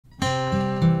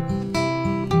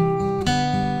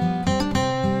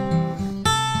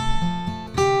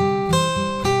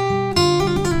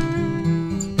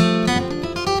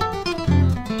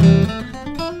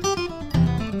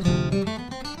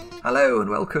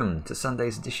welcome to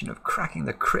Sunday's edition of Cracking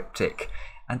the Cryptic.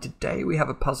 And today we have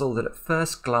a puzzle that at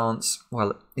first glance,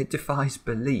 well, it defies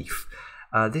belief.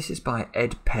 This is by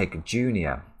Ed Pegg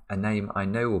Jr, a name I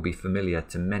know will be familiar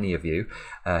to many of you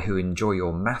who enjoy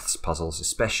your maths puzzles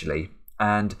especially.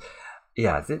 And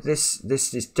yeah, this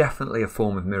is definitely a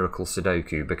form of miracle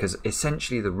Sudoku, because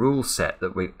essentially the rule set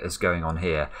that is going on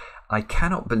here, I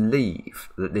cannot believe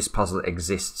that this puzzle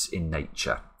exists in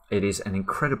nature. It is an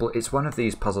incredible, it's one of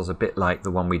these puzzles a bit like the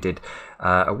one we did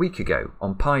a week ago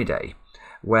on Pi Day,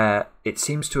 where it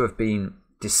seems to have been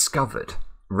discovered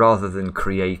rather than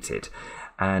created.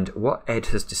 And what Ed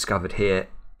has discovered here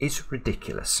is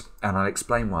ridiculous, and I'll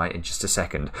explain why in just a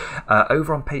second.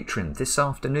 Over on Patreon this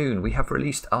afternoon we have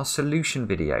released our solution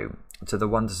video to the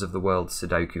Wonders of the World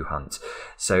Sudoku Hunt.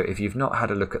 So if you've not had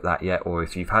a look at that yet, or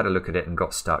if you've had a look at it and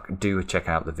got stuck, do check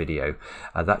out the video.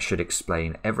 That should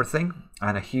explain everything.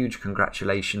 And a huge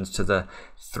congratulations to the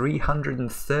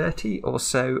 330 or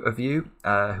so of you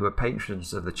who are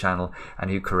patrons of the channel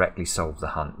and who correctly solved the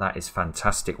hunt. That is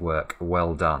fantastic work,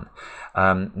 well done.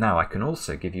 Now I can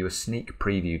also give you a sneak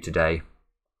preview today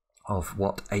of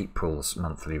what April's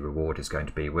monthly reward is going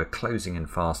to be. We're closing in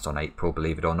fast on April,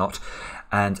 believe it or not,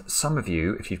 and some of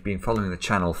you, if you've been following the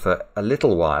channel for a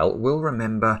little while, will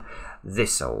remember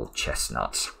this old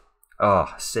chestnut.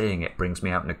 Ah, seeing it brings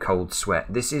me out in a cold sweat.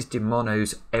 This is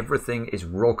Demono's Everything is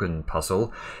Roggen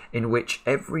puzzle, in which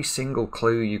every single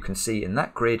clue you can see in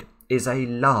that grid is a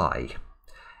lie.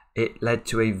 It led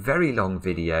to a very long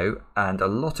video and a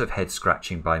lot of head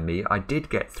scratching by me. I did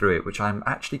get through it, which I'm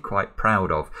actually quite proud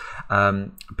of.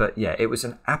 But yeah, it was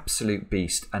an absolute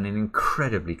beast and an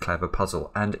incredibly clever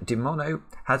puzzle. And Demono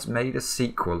has made a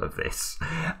sequel of this,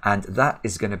 and that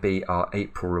is going to be our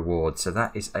April reward. So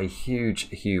that is a huge,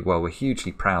 well, we're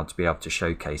hugely proud to be able to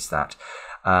showcase that.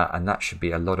 And that should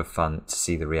be a lot of fun to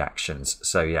see the reactions.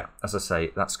 So yeah, as I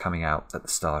say, that's coming out at the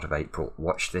start of April.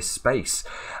 Watch this space.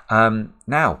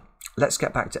 Now, let's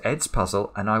get back to Ed's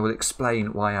puzzle, and I will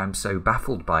explain why I'm so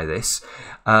baffled by this.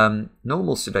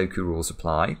 Normal Sudoku rules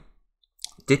apply.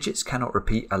 Digits cannot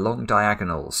repeat along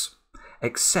diagonals,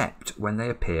 except when they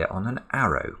appear on an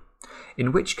arrow,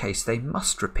 in which case they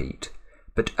must repeat,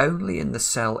 but only in the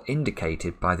cell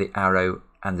indicated by the arrow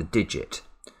and the digit,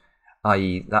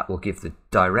 i.e. that will give the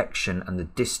direction and the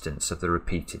distance of the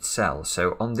repeated cell.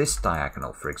 So on this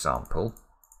diagonal, for example,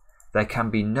 there can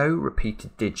be no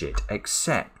repeated digit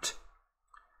except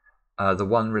the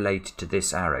one related to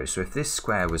this arrow. So if this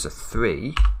square was a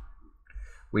 3,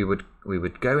 we would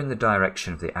go in the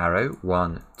direction of the arrow,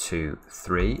 1, 2,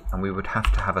 3, and we would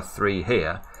have to have a 3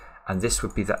 here, and this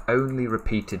would be the only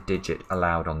repeated digit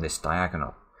allowed on this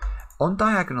diagonal. On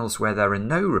diagonals where there are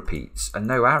no repeats and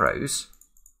no arrows,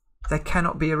 there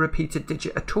cannot be a repeated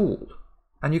digit at all.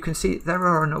 And you can see there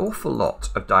are an awful lot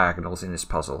of diagonals in this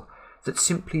puzzle that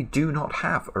simply do not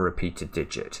have a repeated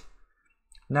digit.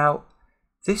 Now,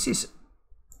 this is,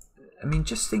 I mean,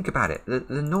 just think about it.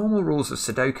 The normal rules of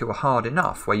Sudoku are hard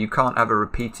enough, where you can't have a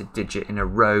repeated digit in a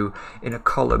row, in a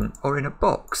column, or in a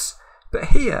box. But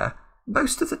here,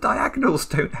 most of the diagonals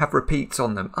don't have repeats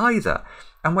on them either.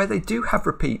 And where they do have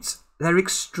repeats, they're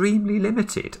extremely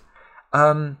limited.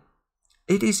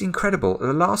 It is incredible.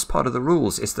 The last part of the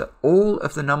rules is that all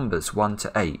of the numbers 1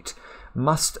 to 8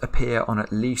 must appear on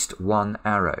at least one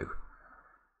arrow.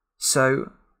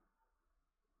 So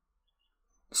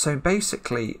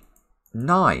basically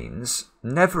 9s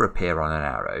never appear on an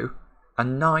arrow,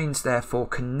 and 9s therefore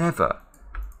can never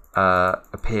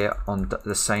appear on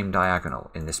the same diagonal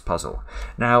in this puzzle.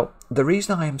 Now, the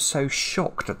reason I am so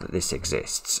shocked that this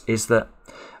exists is that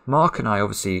Mark and I,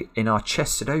 obviously, in our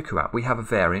chess Sudoku app, we have a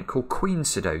variant called Queen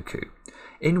Sudoku,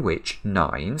 in which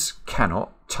 9s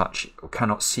cannot touch or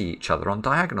cannot see each other on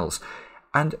diagonals.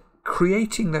 And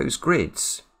creating those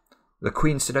grids, the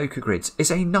Queen Sudoku grids, is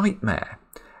a nightmare,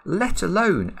 let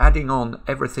alone adding on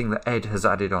everything that Ed has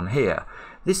added on here.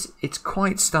 It's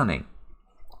quite stunning,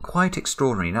 quite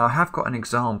extraordinary. Now, I have got an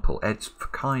example. Ed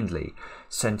kindly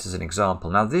sent us an example.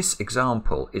 Now, this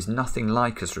example is nothing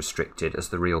like as restricted as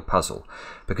the real puzzle,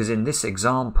 because in this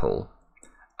example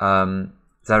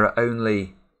there are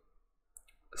only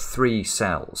 3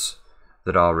 cells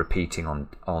that are repeating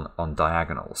on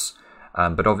diagonals,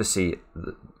 but obviously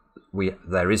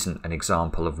there isn't an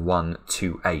example of 1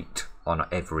 to 8 on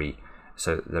every,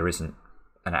 so there isn't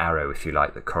an arrow, if you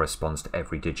like, that corresponds to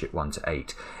every digit 1 to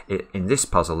 8. In this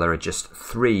puzzle there are just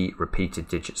 3 repeated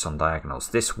digits on diagonals.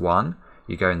 This 1,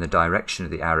 you go in the direction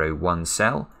of the arrow 1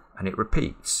 cell and it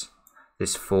repeats.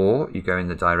 This 4, you go in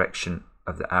the direction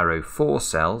of the arrow 4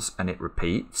 cells and it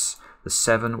repeats. The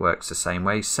 7 works the same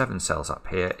way, 7 cells up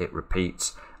here, it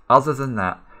repeats. Other than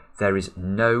that, There is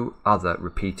no other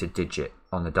repeated digit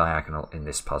on the diagonal in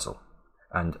this puzzle.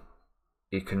 And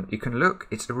you can look,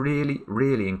 it's really,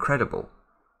 really incredible.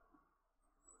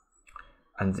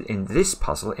 And in this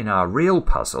puzzle, in our real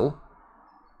puzzle,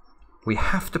 we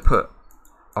have to put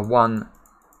a 1,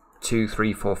 2,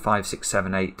 3, 4, 5, 6,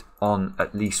 7, 8 on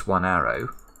at least one arrow.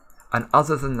 And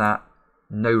other than that,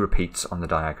 no repeats on the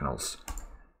diagonals.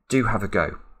 Do have a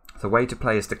go. The way to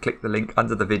play is to click the link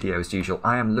under the video as usual.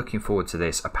 I am looking forward to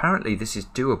this. Apparently this is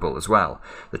doable as well.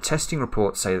 The testing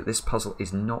reports say that this puzzle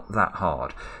is not that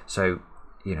hard. So,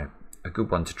 you know, a good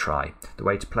one to try. The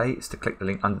way to play is to click the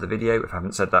link under the video. If I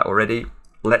haven't said that already,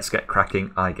 let's get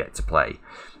cracking. I get to play.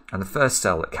 And the first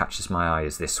cell that catches my eye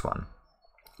is this one,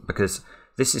 because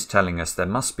this is telling us there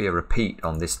must be a repeat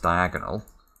on this diagonal,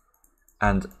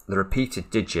 and the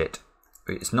repeated digit,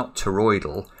 it's not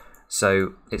toroidal,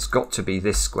 so it's got to be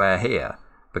this square here,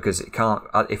 because it can't.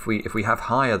 If we have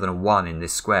higher than a 1 in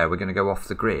this square, we're going to go off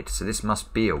the grid. So this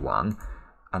must be a 1,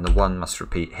 and the 1 must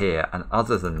repeat here. And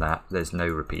other than that, there's no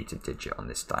repeated digit on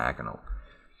this diagonal.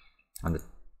 And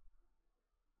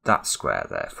that square,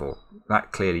 therefore,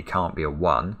 that clearly can't be a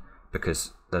 1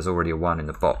 because there's already a 1 in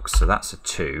the box. So that's a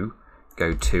 2.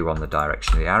 Go 2 on the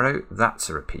direction of the arrow. That's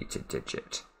a repeated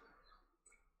digit.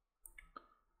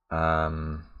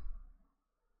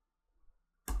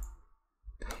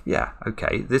 Yeah,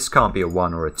 okay, this can't be a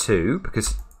 1 or a 2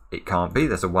 because it can't be.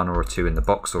 There's a 1 or a 2 in the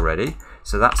box already.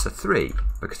 So that's a 3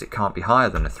 because it can't be higher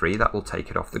than a 3. That will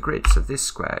take it off the grid. So this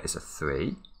square is a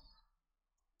 3.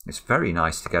 It's very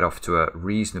nice to get off to a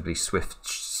reasonably swift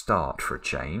start for a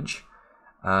change.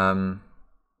 2,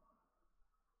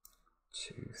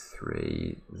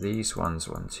 3. These ones,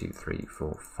 1, 2, 3,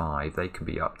 4, 5. They can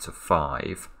be up to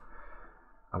 5.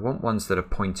 I want ones that are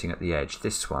pointing at the edge.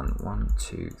 This one, 1,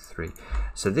 2, 3.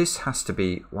 So this has to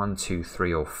be 1, 2,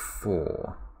 3, or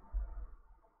 4.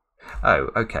 Oh,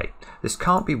 okay. This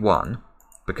can't be 1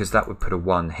 because that would put a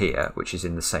 1 here, which is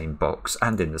in the same box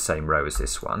and in the same row as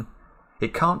this one.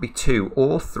 It can't be 2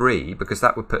 or 3 because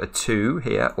that would put a 2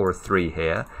 here or a 3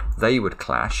 here. They would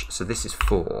clash. So this is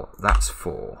 4. That's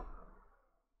 4.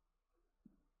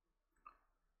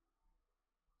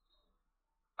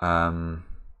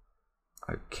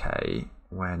 Okay,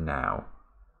 where now?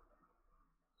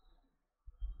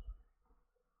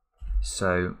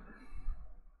 So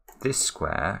this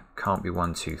square can't be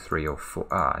 1, 2, 3, or 4.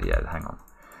 Ah, yeah, hang on.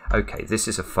 Okay, this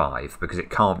is a 5 because it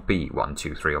can't be 1,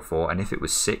 2, 3, or 4. And if it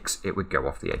was 6, it would go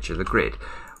off the edge of the grid.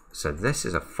 So this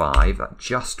is a 5. That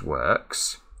just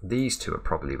works. These two are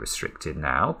probably restricted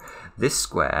now. This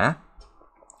square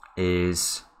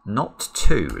is not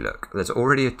 2. Look, there's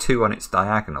already a 2 on its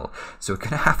diagonal. So we're going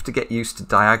to have to get used to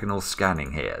diagonal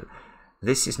scanning here.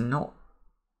 This is not,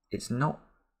 it's not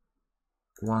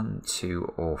 1,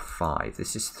 2, or 5.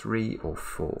 This is 3 or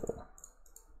 4.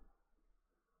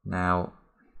 Now,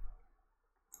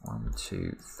 1,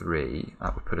 2, 3.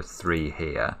 That would put a 3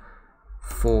 here.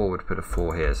 4 would put a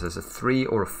 4 here. So there's a 3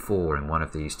 or a 4 in one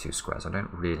of these two squares. I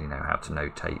don't really know how to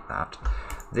notate that.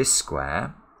 This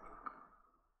square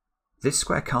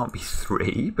can't be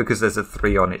 3 because there's a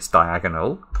 3 on its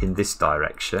diagonal in this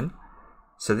direction.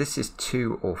 So this is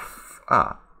 2 or...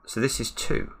 so this is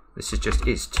 2. This is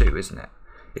 2, isn't it?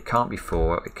 It can't be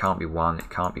 4, it can't be 1, it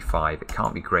can't be 5, it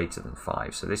can't be greater than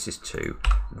 5. So this is 2,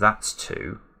 that's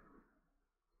 2.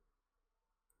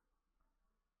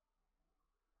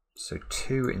 So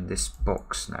 2 in this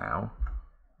box now.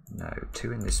 No,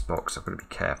 2 in this box. I've got to be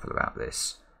careful about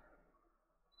this.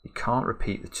 You can't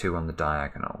repeat the 2 on the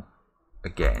diagonal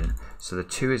again. So the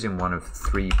 2 is in one of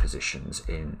 3 positions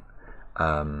in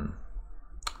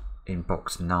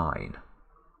box 9.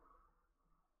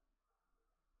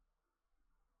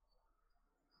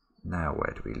 Now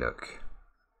where do we look?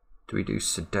 Do we do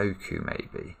Sudoku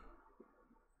maybe?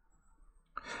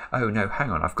 Oh no,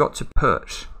 hang on. I've got to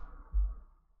put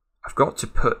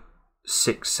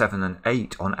 6, 7, and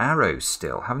 8 on arrows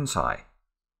still, haven't I?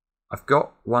 I've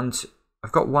got 1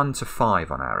 to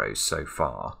 5 on arrows so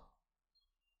far.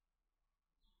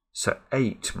 So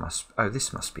 8 must... Oh,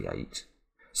 this must be 8.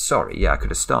 Sorry, yeah, I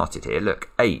could have started here. Look,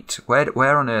 8.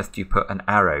 Where on earth do you put an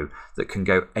arrow that can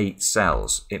go 8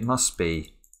 cells? It must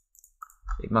be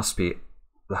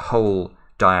the whole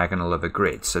diagonal of a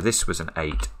grid. So this was an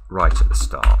 8 right at the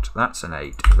start. That's an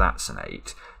 8. That's an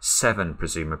 8. 7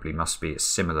 presumably must be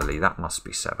similarly. That must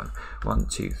be 7. 1,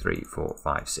 2, 3, 4,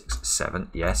 5, 6, 7.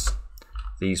 Yes,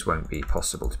 these won't be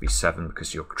possible to be 7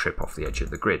 because you'll trip off the edge of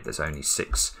the grid. There's only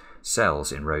 6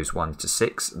 cells in rows 1 to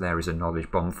 6. There is a knowledge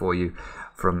bomb for you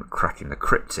from cracking the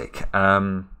cryptic.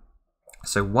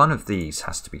 So one of these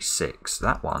has to be 6.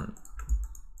 That one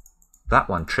that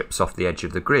one trips off the edge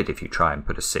of the grid if you try and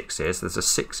put a 6 here. So there's a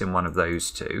 6 in one of those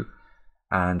two.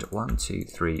 And 1, 2,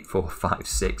 3, 4, 5,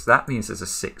 6. That means there's a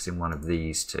 6 in one of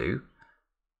these two.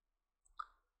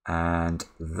 And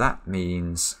that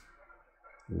means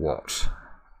what?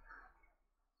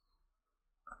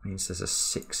 That means there's a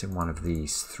 6 in one of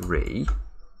these three.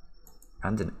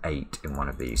 And an 8 in one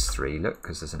of these three. Look,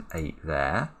 because there's an 8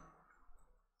 there.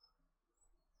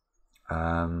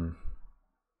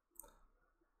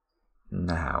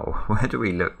 Now, where do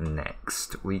we look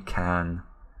next? We can...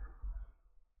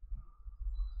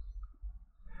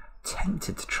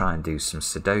 Tempted to try and do some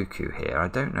Sudoku here. I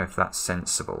don't know if that's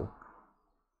sensible.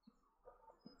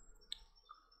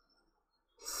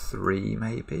 3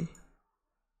 maybe?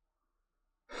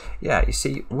 Yeah, you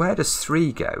see, where does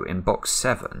 3 go in box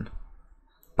 7?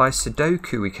 By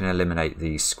Sudoku we can eliminate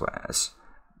these squares,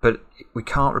 but we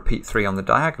can't repeat 3 on the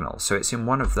diagonal, so it's in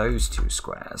one of those two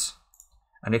squares.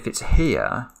 And if it's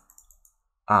here...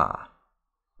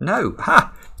 No!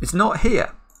 Ha! It's not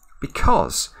here!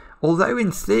 Because... although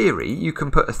in theory you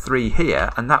can put a 3 here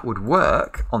and that would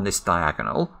work on this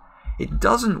diagonal, it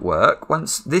doesn't work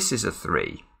once this is a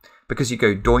 3. Because you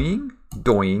go doing,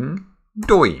 doing,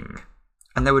 doing.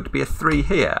 And there would be a 3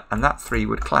 here and that 3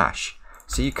 would clash.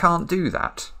 So you can't do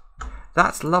that.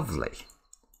 That's lovely.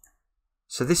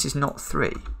 So this is not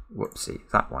 3. Whoopsie,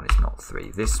 that one is not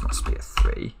 3. This must be a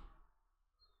 3.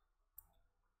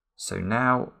 So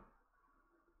now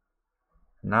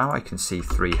I can see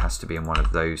 3 has to be in one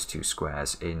of those two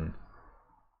squares in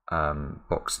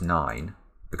box 9,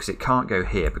 because it can't go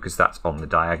here because that's on the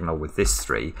diagonal with this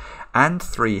 3, and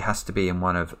 3 has to be in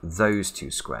one of those two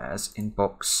squares in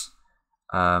box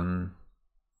 1.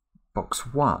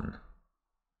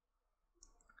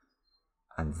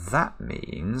 And that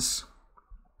means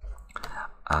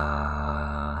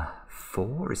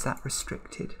 4, is that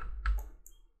restricted?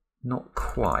 Not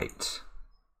quite.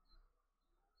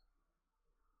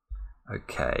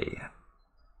 Okay,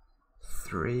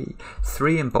 3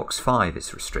 in box 5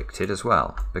 is restricted as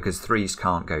well, because 3s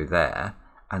can't go there,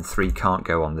 and 3 can't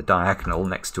go on the diagonal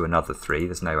next to another 3,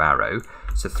 there's no arrow,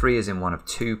 so 3 is in one of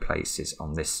two places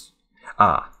on this,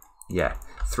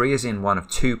 3 is in one of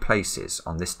two places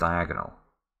on this diagonal.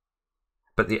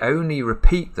 But the only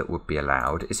repeat that would be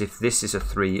allowed is if this is a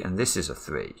 3 and this is a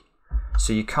 3.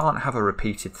 So you can't have a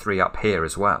repeated 3 up here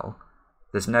as well.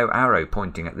 There's no arrow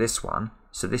pointing at this one.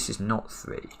 So this is not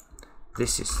 3.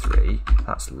 This is 3.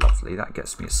 That's lovely. That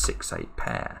gets me a 6-8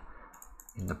 pair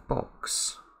in the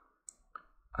box.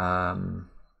 So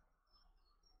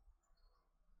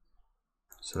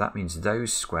that means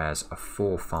those squares are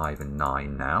 4, 5 and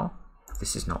 9 now.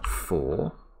 This is not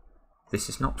 4. This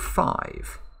is not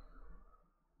 5.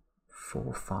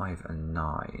 4, 5 and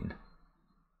 9.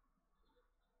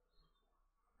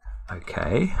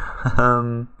 Okay.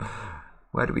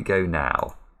 Where do we go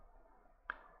now?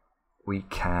 We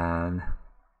can...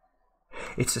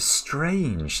 It's a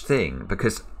strange thing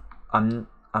because I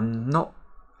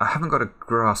haven't got a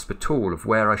grasp at all of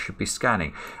where I should be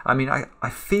scanning. I mean, I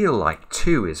feel like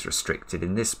 2 is restricted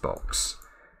in this box.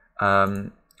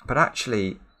 But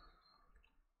actually,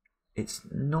 it's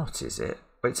not, is it?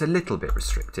 Well, it's a little bit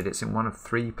restricted. It's in one of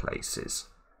 3 places.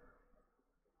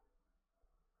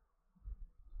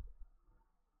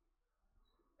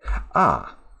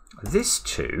 This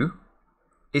 2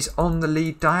 is on the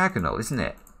lead diagonal, isn't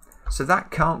it? So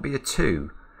that can't be a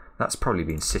 2. That's probably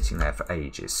been sitting there for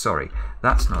ages. Sorry,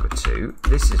 that's not a 2.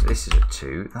 This is a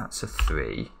 2. That's a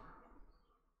 3.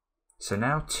 So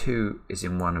now 2 is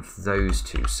in one of those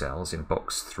two cells in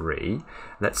box 3.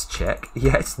 Let's check.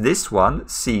 Yes, this one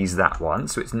sees that one,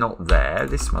 so it's not there.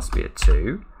 This must be a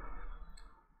 2.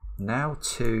 Now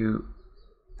 2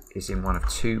 is in one of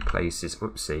 2 places.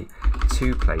 Oopsie.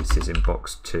 2 places in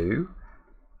box 2.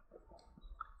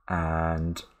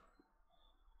 And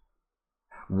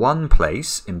 1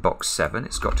 place in box 7.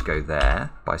 It's got to go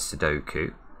there by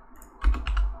Sudoku.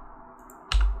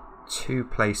 2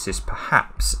 places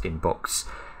perhaps in box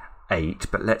 8,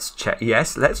 but let's check.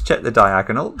 Yes, let's check the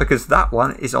diagonal, because that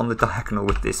one is on the diagonal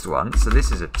with this one. So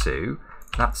this is a 2,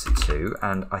 that's a 2,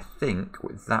 and I think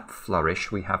with that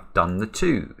flourish we have done the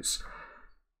 2s.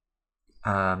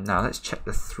 Now let's check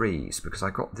the 3s, because I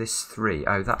got this 3.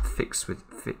 Oh, that fits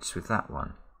with that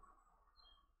one.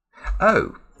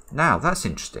 Oh, now that's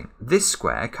interesting. This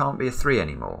square can't be a 3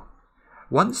 anymore.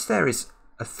 Once there is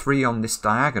a 3 on this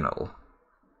diagonal,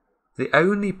 the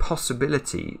only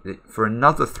possibility for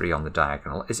another 3 on the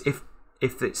diagonal is if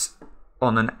it's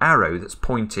on an arrow that's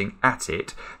pointing at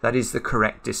it, that is the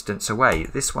correct distance away.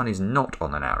 This one is not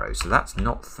on an arrow, so that's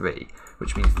not 3,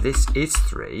 which means this is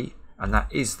 3, and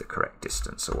that is the correct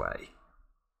distance away.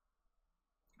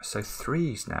 So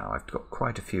 3s now, I've got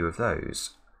quite a few of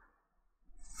those.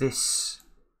 This,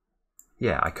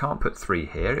 yeah, I can't put 3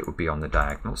 here, it would be on the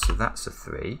diagonal, so that's a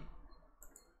 3.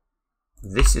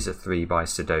 This is a 3 by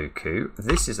Sudoku.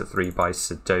 This is a 3 by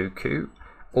Sudoku.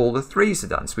 All the 3s are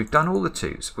done. So we've done all the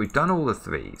 2s. We've done all the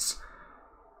 3s.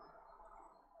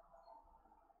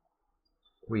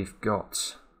 We've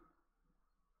got...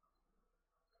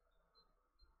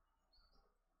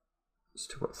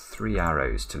 still got 3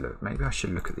 arrows to look. Maybe I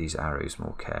should look at these arrows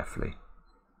more carefully.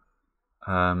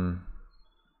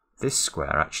 This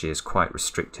square actually is quite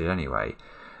restricted anyway.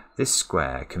 This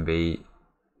square can be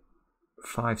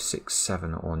 5, 6,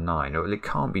 7 or 9. Well, it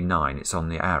can't be 9, it's on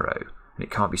the arrow. And it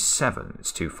can't be 7,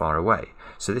 it's too far away.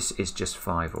 So this is just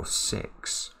 5 or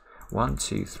 6. 1,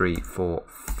 2, 3, 4,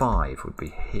 5 would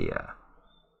be here.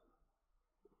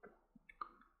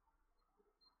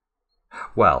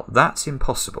 Well, that's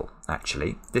impossible,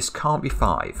 actually. This can't be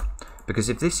 5. Because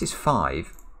if this is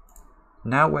 5,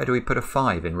 now where do we put a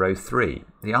 5 in row 3?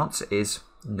 The answer is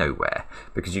nowhere,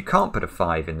 because you can't put a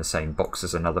 5 in the same box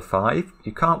as another 5.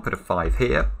 You can't put a 5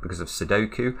 here because of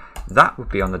Sudoku. That would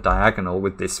be on the diagonal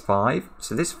with this 5.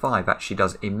 So this 5 actually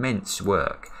does immense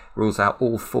work. Rules out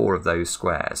all 4 of those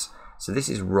squares. So this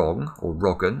is wrong, or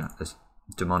wroggen, as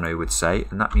Demono would say,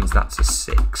 and that means that's a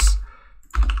 6.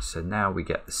 So now we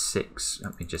get the 6.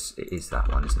 Let me just, it is that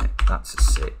one, isn't it? That's a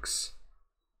 6.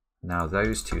 Now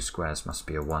those 2 squares must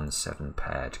be a 1, 7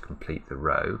 pair to complete the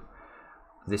row.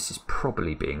 This is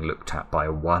probably being looked at by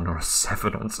a 1 or a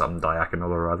 7 on some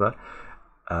diagonal or other.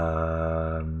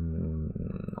 Not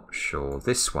sure.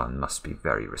 This one must be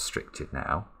very restricted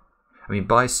now. I mean,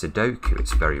 by Sudoku,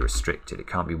 it's very restricted. It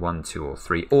can't be 1, 2, or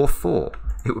 3, or 4.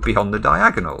 It would be on the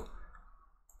diagonal.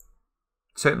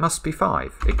 So it must be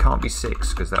 5. It can't be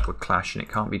 6 because that would clash, and it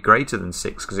can't be greater than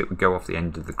 6 because it would go off the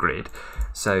end of the grid.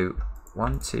 So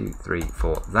 1, 2, 3,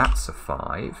 4. That's a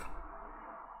 5.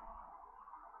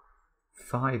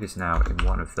 5 is now in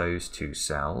one of those 2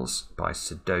 cells by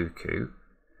Sudoku.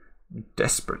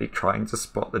 Desperately trying to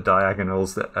spot the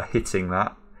diagonals that are hitting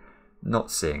that. Not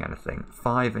seeing anything.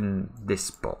 5 in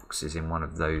this box is in one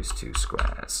of those 2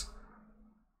 squares.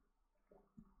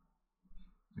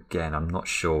 Again, I'm not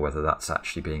sure whether that's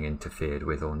actually being interfered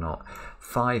with or not.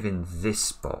 5 in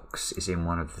this box is in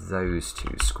one of those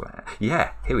 2 squares.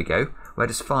 Yeah, here we go. Where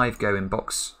does 5 go in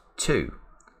box 2?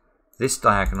 This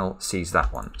diagonal sees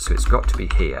that one, so it's got to be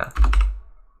here.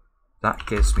 That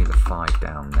gives me the 5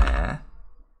 down there.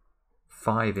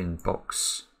 5 in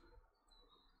box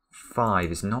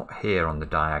 5 is not here on the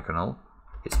diagonal.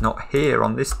 It's not here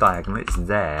on this diagonal, it's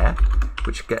there,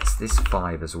 which gets this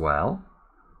 5 as well.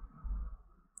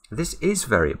 This is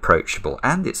very approachable,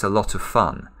 and it's a lot of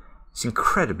fun. It's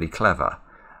incredibly clever.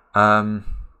 I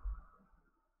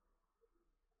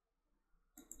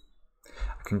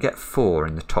can get 4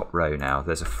 in the top row now.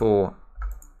 There's a 4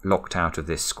 locked out of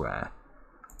this square.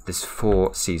 This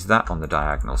 4 sees that on the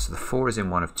diagonal, so the 4 is in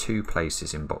one of 2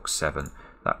 places in box 7.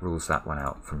 That rules that one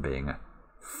out from being a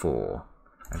 4.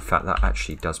 In fact, that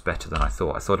actually does better than I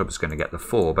thought. I thought I was going to get the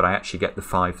 4, but I actually get the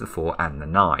 5, the 4, and the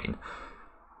 9.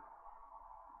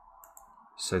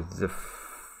 So the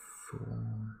 4,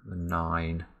 the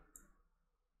 9,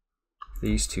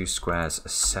 these 2 squares are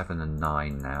 7 and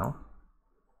 9 now.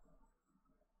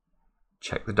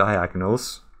 Check the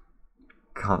diagonals.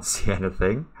 Can't see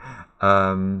anything.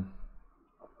 Can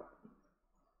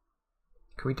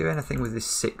we do anything with this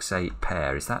 6-8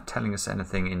 pair? Is that telling us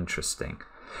anything interesting?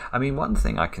 I mean, one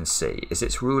thing I can see is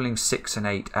it's ruling 6 and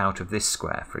 8 out of this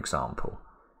square, for example,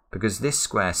 because this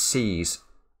square sees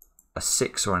a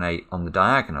 6 or an 8 on the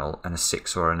diagonal and a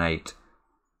 6 or an 8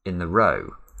 in the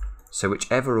row. So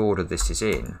whichever order this is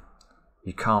in,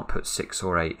 you can't put 6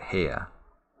 or 8 here.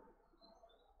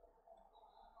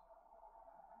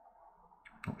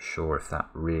 Not sure if that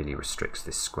really restricts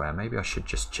this square. Maybe I should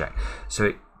just check.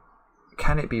 So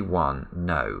can it be 1?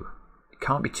 No. It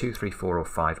can't be 2, 3, 4 or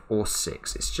 5 or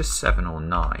 6. It's just 7 or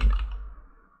 9. I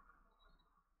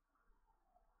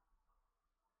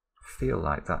feel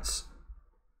like that's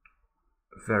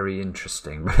very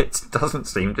interesting, but it doesn't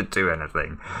seem to do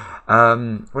anything.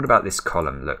 What about this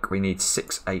column? Look, we need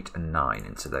 6, 8 and 9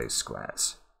 into those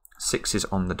squares. 6 is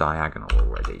on the diagonal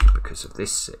already because of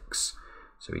this 6.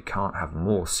 So we can't have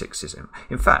more 6s in.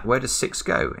 In fact, where does 6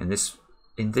 go in this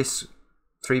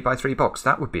 3x3 box?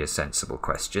 That would be a sensible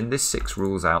question. This 6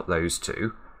 rules out those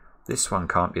 2. This one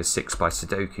can't be a 6 by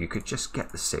Sudoku. You could just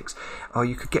get the 6. Oh,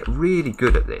 you could get really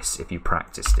good at this if you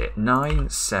practiced it.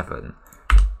 9, 7,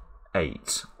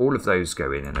 8. All of those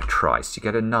go in a trice. You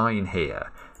get a 9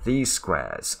 here. These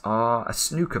squares are a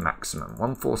snooker maximum.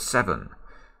 1, 4, 7.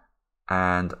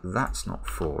 And that's not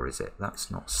 4, is it? That's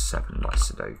not 7 by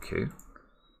Sudoku.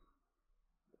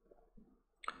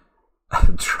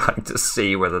 I'm trying to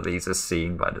see whether these are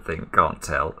seen by the thing. Can't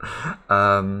tell.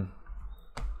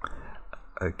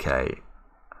 Okay.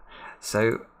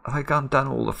 So have I done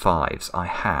all the 5s? I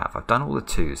have. I've done all the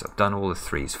 2s. I've done all the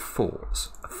 3s. 4s.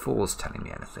 Are 4s telling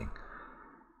me anything?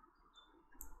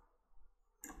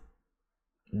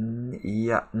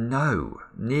 Yeah. No.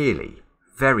 Nearly.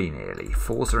 Very nearly.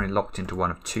 4s are locked into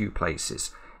one of 2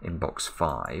 places in box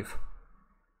 5.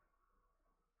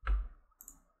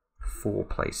 4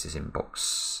 places in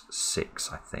box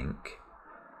 6, I think.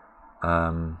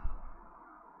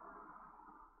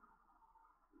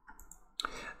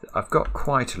 I've got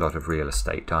quite a lot of real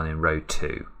estate done in row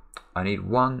 2. I need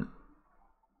 1,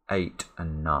 8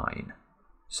 and 9.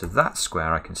 So that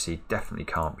square I can see definitely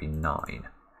can't be 9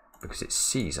 because it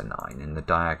sees a 9 in the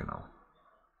diagonal.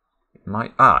 It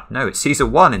might, no, it sees a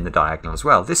 1 in the diagonal as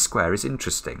well. This square is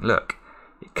interesting. Look,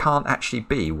 it can't actually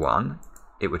be 1.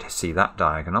 It would see that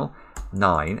diagonal.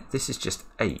 9. This is just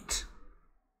 8.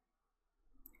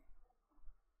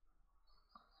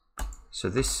 So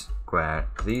this square,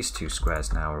 these 2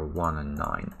 squares now are a 1 and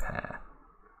 9 pair.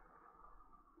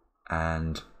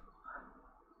 And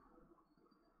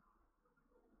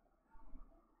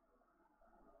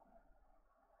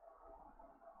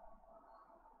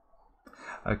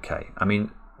okay, I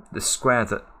mean, the square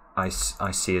that I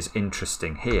see as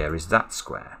interesting here is that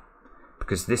square.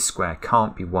 Because this square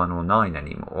can't be 1 or 9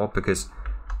 anymore, because,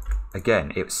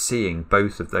 again, it's seeing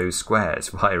both of those squares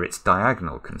via its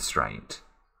diagonal constraint.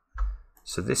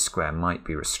 So this square might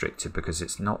be restricted because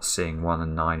it's not seeing 1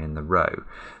 and 9 in the row.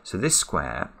 So this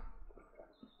square...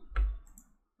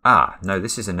 no,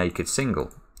 this is a naked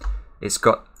single. It's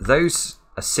got those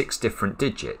are 6 different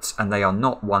digits, and they are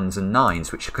not 1s and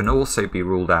 9s, which can also be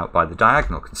ruled out by the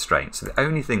diagonal constraint. So the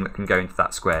only thing that can go into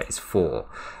that square is 4.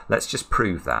 Let's just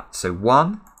prove that. So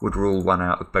 1 would rule 1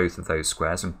 out of both of those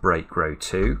squares and break row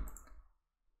 2.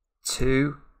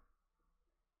 2,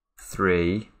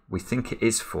 3, we think it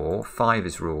is 4. 5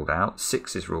 is ruled out.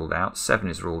 6 is ruled out. 7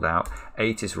 is ruled out.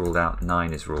 8 is ruled out.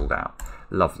 9 is ruled out.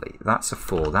 Lovely. That's a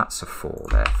 4. That's a 4,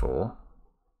 therefore.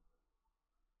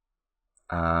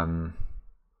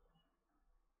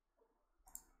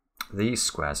 These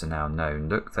squares are now known.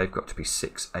 Look, they've got to be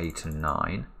 6, 8 and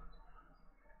 9.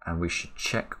 And we should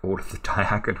check all of the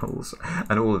diagonals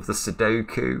and all of the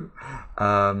Sudoku.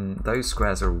 Those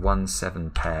squares are a 1,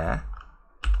 7 pair.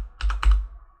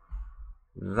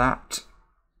 That...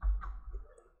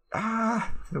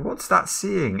 what's that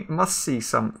seeing? It must see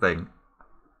something.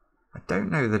 I don't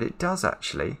know that it does,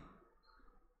 actually.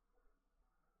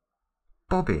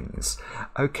 Bobbins.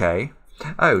 Okay.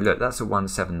 Oh, look, that's a 1,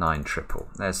 7, 9 triple.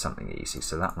 There's something easy,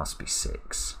 so that must be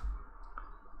 6.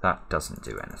 That doesn't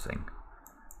do anything.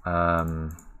 I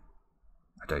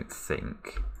don't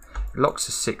think. It locks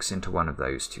a 6 into one of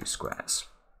those 2 squares,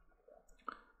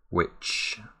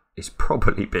 which is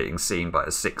probably being seen by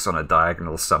a 6 on a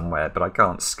diagonal somewhere, but I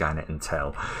can't scan it and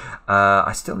tell.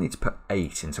 I still need to put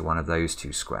 8 into one of those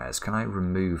 2 squares. Can I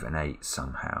remove an 8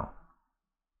 somehow?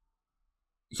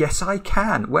 Yes, I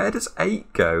can. Where does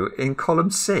 8 go in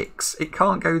column 6? It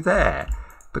can't go there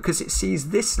because it sees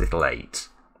this little 8.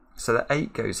 So the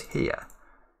 8 goes here.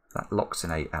 That locks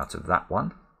an 8 out of that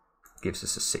one. Gives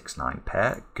us a 6, 9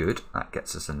 pair. Good. That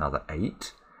gets us another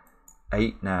 8.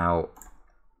 8 now.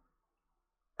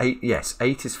 8, yes,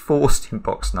 8 is forced in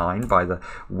box 9 by the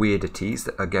weirdities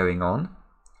that are going on.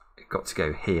 It's got to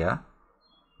go here.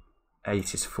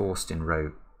 8 is forced in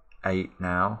row 8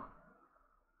 now.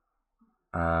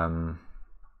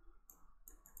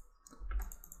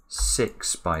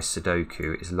 6 by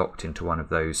Sudoku is locked into one of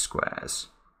those squares,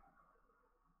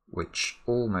 which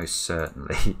almost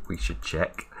certainly we should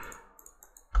check.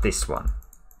 This one.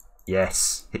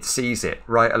 Yes, it sees it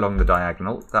right along the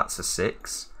diagonal. That's a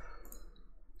 6.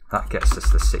 That gets us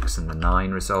the 6 and the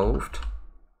 9 resolved.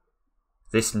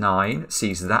 This 9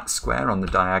 sees that square on the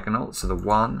diagonal, so the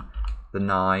 1, the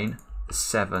 9, the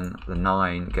 7, the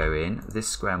 9 go in. This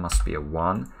square must be a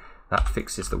 1. That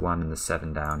fixes the 1 and the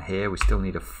 7 down here. We still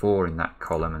need a 4 in that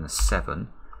column and a 7.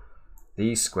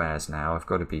 These squares now have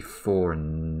got to be 4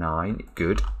 and 9.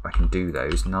 Good, I can do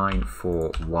those. 9,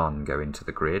 4, 1 go into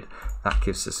the grid. That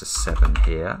gives us a 7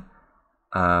 here.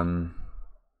 And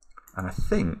I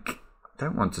think, I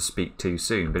don't want to speak too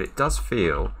soon, but it does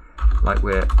feel like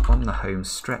we're on the home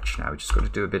stretch now. We've just got to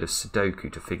do a bit of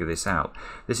Sudoku to figure this out.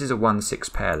 This is a 1, 6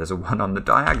 pair. There's a 1 on the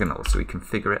diagonal, so we can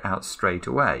figure it out straight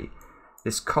away.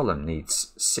 This column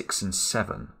needs 6 and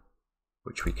 7,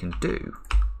 which we can do.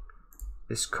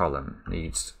 This column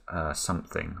needs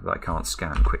something that I can't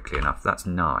scan quickly enough. That's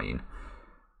 9.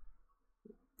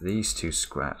 these two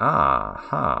squares.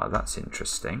 Aha, that's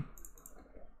interesting.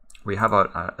 We have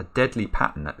a deadly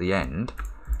pattern at the end.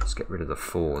 Let's get rid of the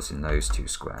 4s in those two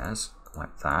squares,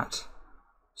 like that.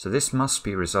 So this must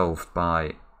be resolved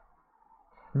by...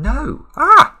 No!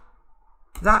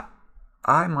 That...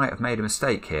 I might have made a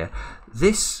mistake here.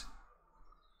 This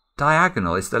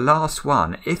diagonal is the last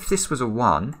one. If this was a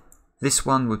 1, this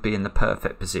one would be in the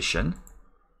perfect position.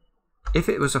 If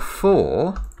it was a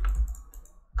 4,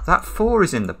 that 4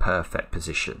 is in the perfect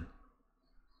position.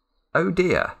 Oh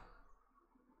dear.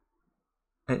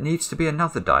 It needs to be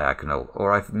another diagonal,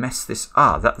 or I've messed this...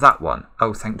 that one.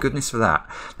 Oh, thank goodness for that.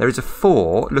 There is a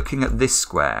 4 looking at this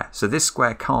square, so this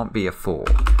square can't be a 4.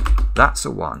 That's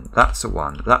a 1, that's a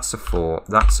 1, that's a 4,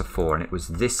 that's a 4, and it was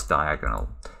this diagonal.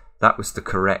 That was the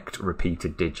correct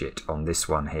repeated digit on this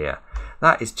one here.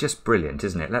 That is just brilliant,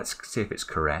 isn't it? Let's see if it's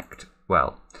correct.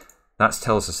 Well, that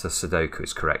tells us the Sudoku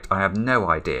is correct. I have no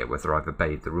idea whether I've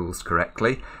obeyed the rules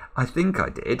correctly. I think I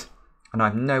did, and I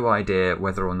have no idea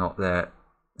whether or not they're...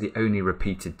 the only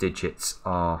repeated digits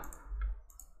are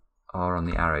on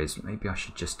the arrows. Maybe I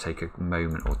should just take a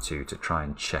moment or two to try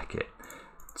and check it.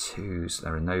 2s,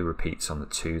 there are no repeats on the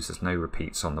 2s, there's no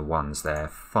repeats on the 1s there.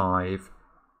 5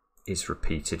 is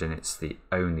repeated and it's the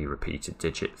only repeated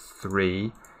digit.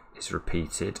 3 is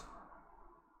repeated,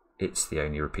 it's the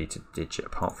only repeated digit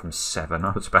apart from 7,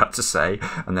 I was about to say,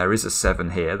 and there is a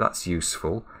 7 here, that's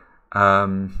useful.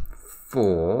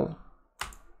 4,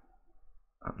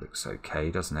 that looks okay,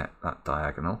 doesn't it, that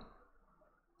diagonal.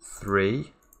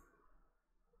 3,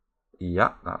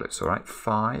 yeah, that looks alright.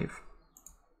 5,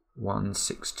 1,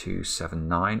 6, 2, 7,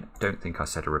 9. Don't think I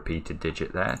said a repeated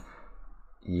digit there.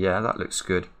 Yeah, that looks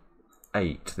good.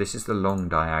 8, this is the long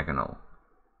diagonal.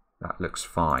 That looks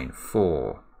fine.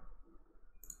 4,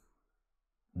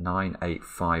 9, 8,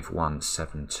 5, 1,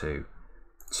 7, 2.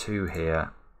 2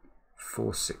 here.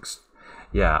 4, 6.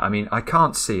 Yeah, I mean, I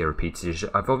can't see a repeated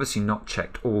digit. I've obviously not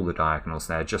checked all the diagonals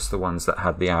there, just the ones that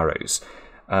had the arrows.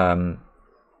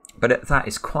 But that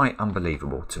is quite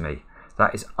unbelievable to me.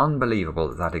 That is unbelievable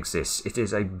that that exists. It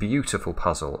is a beautiful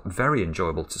puzzle, very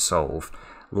enjoyable to solve.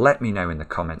 Let me know in the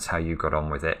comments how you got on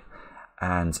with it.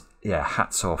 And yeah,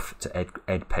 hats off to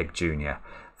Ed Pegg Jr.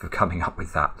 for coming up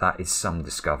with that. That is some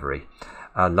discovery.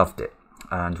 I loved it.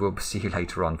 And we'll see you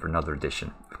later on for another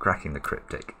edition of Cracking the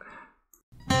Cryptic.